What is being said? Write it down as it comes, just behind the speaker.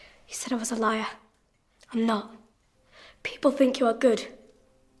You said I was a liar. I'm not. People think you are good,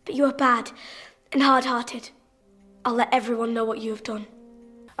 but you are bad and hard-hearted. I'll let everyone know what you have done.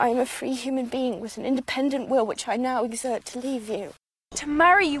 I am a free human being with an independent will which I now exert to leave you. To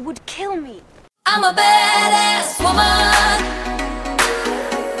marry you would kill me. I'm a badass woman.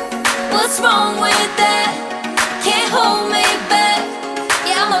 What's wrong with that? Can't hold me back.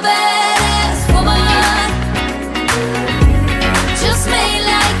 Yeah, I'm a badass woman. Just made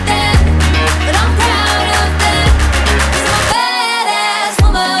like that, but I'm proud of that. 'Cause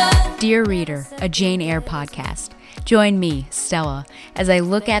I'm a badass woman. Dear Reader, a Jane Eyre podcast. Join me, Stella, as I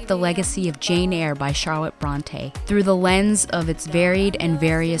look at the legacy of Jane Eyre by Charlotte Bronte through the lens of its varied and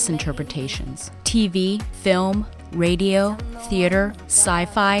various interpretations. TV, film, radio, theater,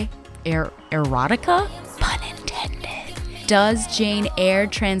 sci-fi, erotica? Pun intended. Does Jane Eyre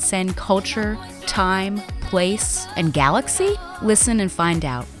transcend culture, time, place, and galaxy? Listen and find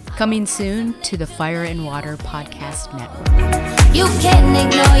out. Coming soon to the Fire and Water Podcast Network. You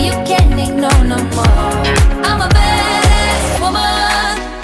can't ignore no more.